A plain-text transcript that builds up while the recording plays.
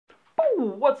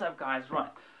Woo! What's up guys?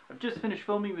 Right, I've just finished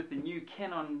filming with the new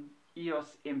Canon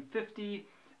EOS M50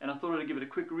 and I thought I'd give it a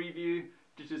quick review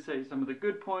just to say some of the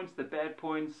good points, the bad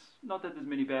points. Not that there's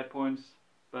many bad points,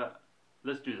 but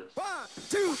let's do this. 1,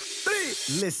 2,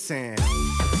 3, listen.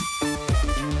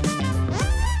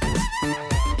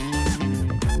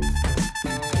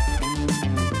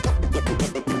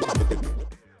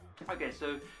 Okay,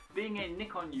 so being a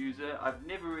Nikon user, I've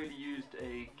never really used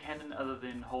a Canon other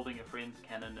than holding a friend's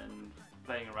Canon and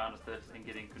playing around with this and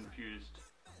getting confused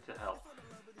to hell.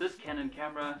 This Canon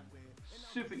camera,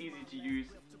 super easy to use.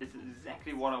 It's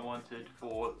exactly what I wanted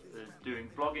for doing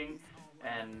vlogging,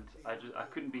 and I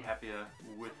couldn't be happier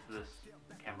with this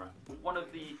camera. One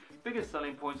of the biggest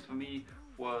selling points for me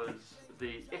was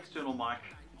the external mic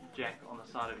jack on the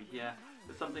side over here.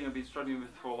 It's something I've been struggling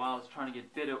with for a while. It's trying to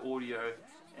get better audio,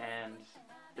 and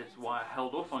that's why I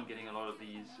held off on getting a lot of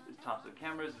these types of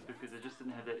cameras, is because they just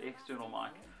didn't have that external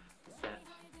mic that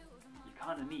you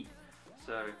kind of need.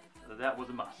 So that was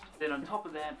a must. Then on top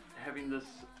of that, having this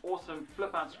awesome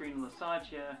flip out screen on the side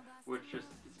here, which is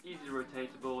easily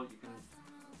rotatable. You can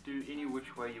do any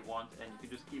which way you want, and you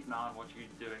can just keep an eye on what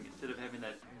you're doing instead of having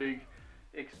that big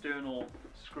external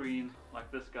screen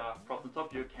like this guy propped on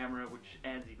top of your camera, which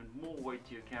adds even more weight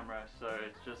to your camera. So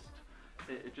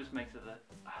it just makes it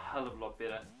a hell of a lot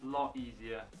better, a lot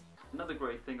easier. Another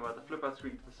great thing about the flip out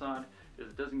screen to the side is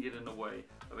it doesn't get in the way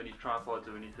of any tripods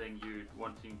or anything you're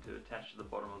wanting to attach to the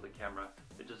bottom of the camera.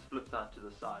 It just flips out to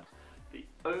the side. The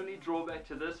only drawback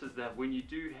to this is that when you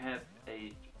do have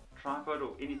a tripod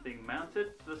or anything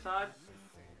mounted to the side,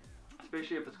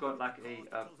 especially if it's got like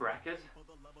a bracket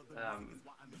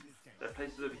that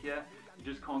places over here, you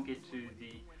just can't get to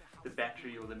the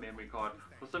battery or the memory card.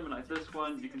 For something like this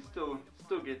one, you can still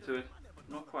get to it.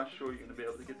 I'm not quite sure you're going to be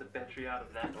able to get the battery out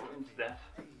of that or into that.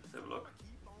 Let's have a look.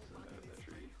 So,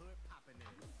 battery.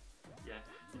 Yeah,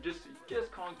 you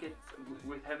just can't get,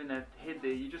 with having that head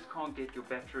there, you just can't get your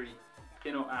battery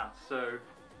in or out. So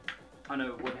I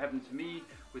know what happened to me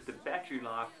with the battery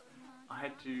life. I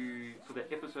had to, for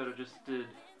the episode I just did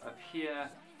up here,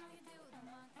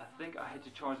 I think I had to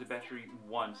charge the battery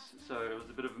once, so it was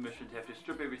a bit of a mission to have to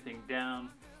strip everything down,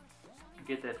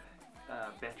 get that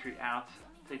battery out,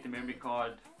 take the memory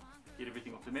card, get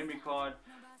everything off the memory card.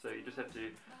 So you just have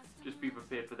to be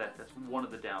prepared for that. That's one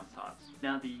of the downsides.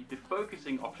 Now the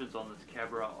focusing options on this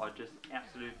camera are just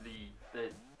absolutely,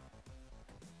 they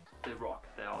rock.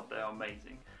 They are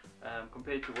amazing.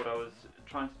 Compared to what I was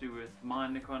trying to do with my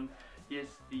Nikon. Yes,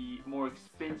 the more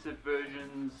expensive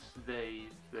versions, they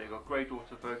got great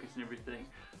autofocus and everything.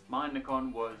 My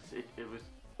Nikon was, it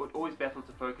always battled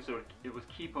to focus, or it was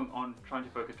keep on trying to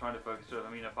focus. So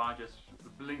I mean, if I just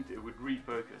blinked, it would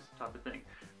refocus type of thing.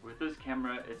 With this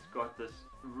camera, it's got this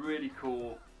really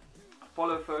cool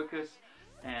follow focus,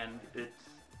 and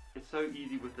it's so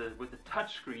easy with the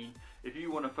touch screen. If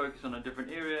you want to focus on a different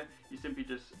area, you simply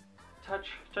just touch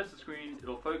the screen,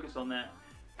 it'll focus on that,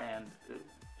 and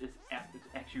it's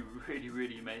actually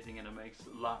really amazing, and it makes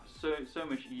life so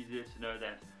much easier to know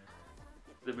that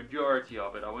the majority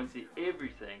of it, I won't say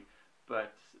everything,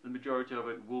 but the majority of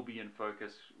it will be in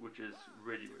focus, which is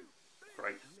really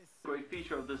great. Great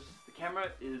feature of the camera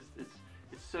is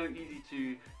it's so easy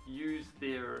to use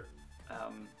their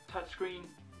touchscreen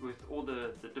with all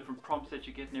the different prompts that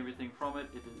you get and everything from it.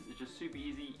 It's just super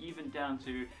easy, even down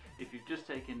to if you've just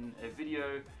taken a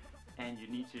video and you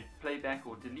need to play back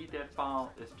or delete that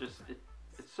file.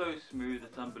 It's so smooth,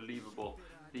 it's unbelievable.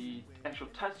 The actual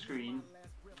touchscreen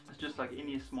is just like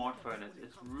any smartphone.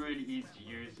 It's really easy to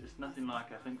use. It's nothing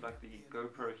like, I think, like the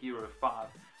GoPro Hero 5.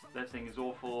 That thing is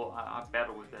awful. I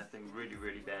battle with that thing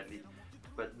really badly.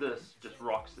 But this just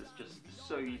rocks. It's just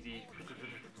so easy.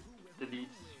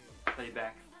 Deletes,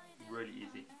 playback, really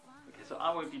easy. Okay, so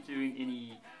I won't be doing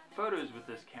any photos with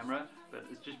this camera, but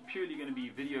it's just purely going to be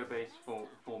video based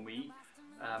for me.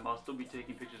 I'll still be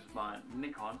taking pictures with my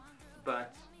Nikon,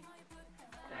 but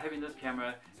having this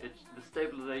camera, the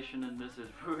stabilization in this is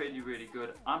really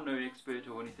good. I'm no expert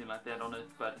or anything like that on it,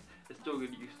 but it's still good.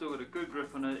 You've still got a good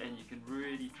grip on it, and you can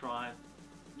really try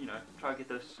to get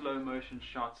those slow motion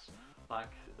shots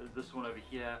like this one over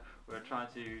here, where I try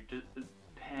to just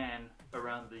pan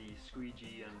around the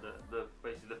squeegee and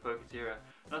basically the focus area,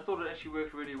 and I thought it actually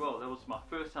worked really well. That was my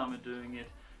first time in doing it,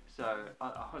 so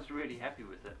I was really happy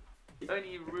with it. The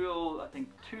only real, I think,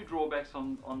 two drawbacks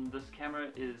on this camera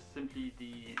is simply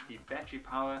the battery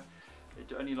power.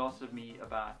 It only lasted me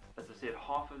about, as I said,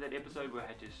 half of that episode where I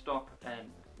had to stop, and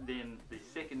then the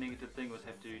second negative thing was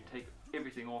have to take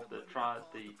everything off the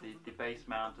base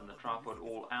mount and the tripod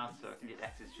all out so I can get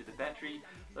access to the battery.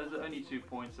 Those are the only 2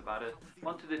 points about it.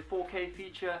 Onto the 4K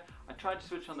feature. I tried to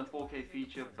switch on the 4K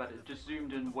feature, but it just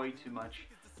zoomed in way too much.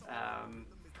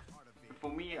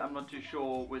 For me, I'm not too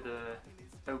sure whether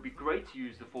it would be great to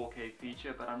use the 4K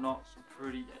feature, but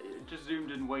it just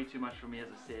zoomed in way too much for me, as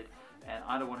I said, and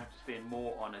I don't want to have to spend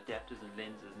more on adapters and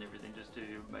lenses and everything just to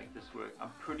make this work.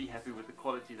 I'm pretty happy with the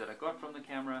quality that I got from the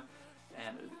camera,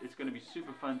 and it's going to be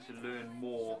super fun to learn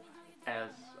more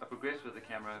as I progress with the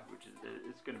camera,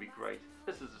 it's going to be great.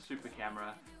 This is a super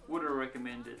camera. Would I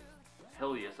recommend it?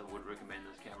 Hell yes, I would recommend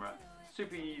this camera.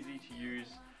 Super easy to use.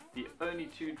 The only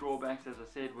 2 drawbacks, as I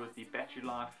said, was the battery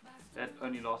life. That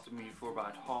only lasted me for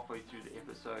about halfway through the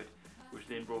episode, which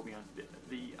then brought me on to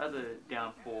the other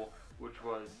downfall, which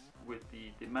was with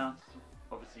the mounts,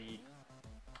 obviously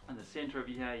in the center over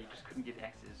here. You just couldn't get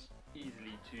access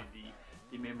easily to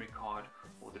the memory card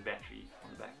or the battery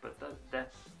on the back. But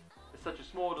that's such a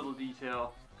small little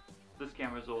detail. This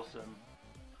camera is awesome.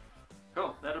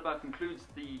 Cool, that about concludes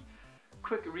the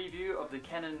quick review of the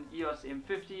Canon EOS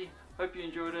M50. Hope you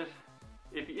enjoyed it.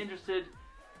 If you're interested,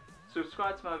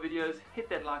 subscribe to my videos, hit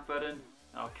that like button, and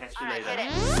I'll catch you later.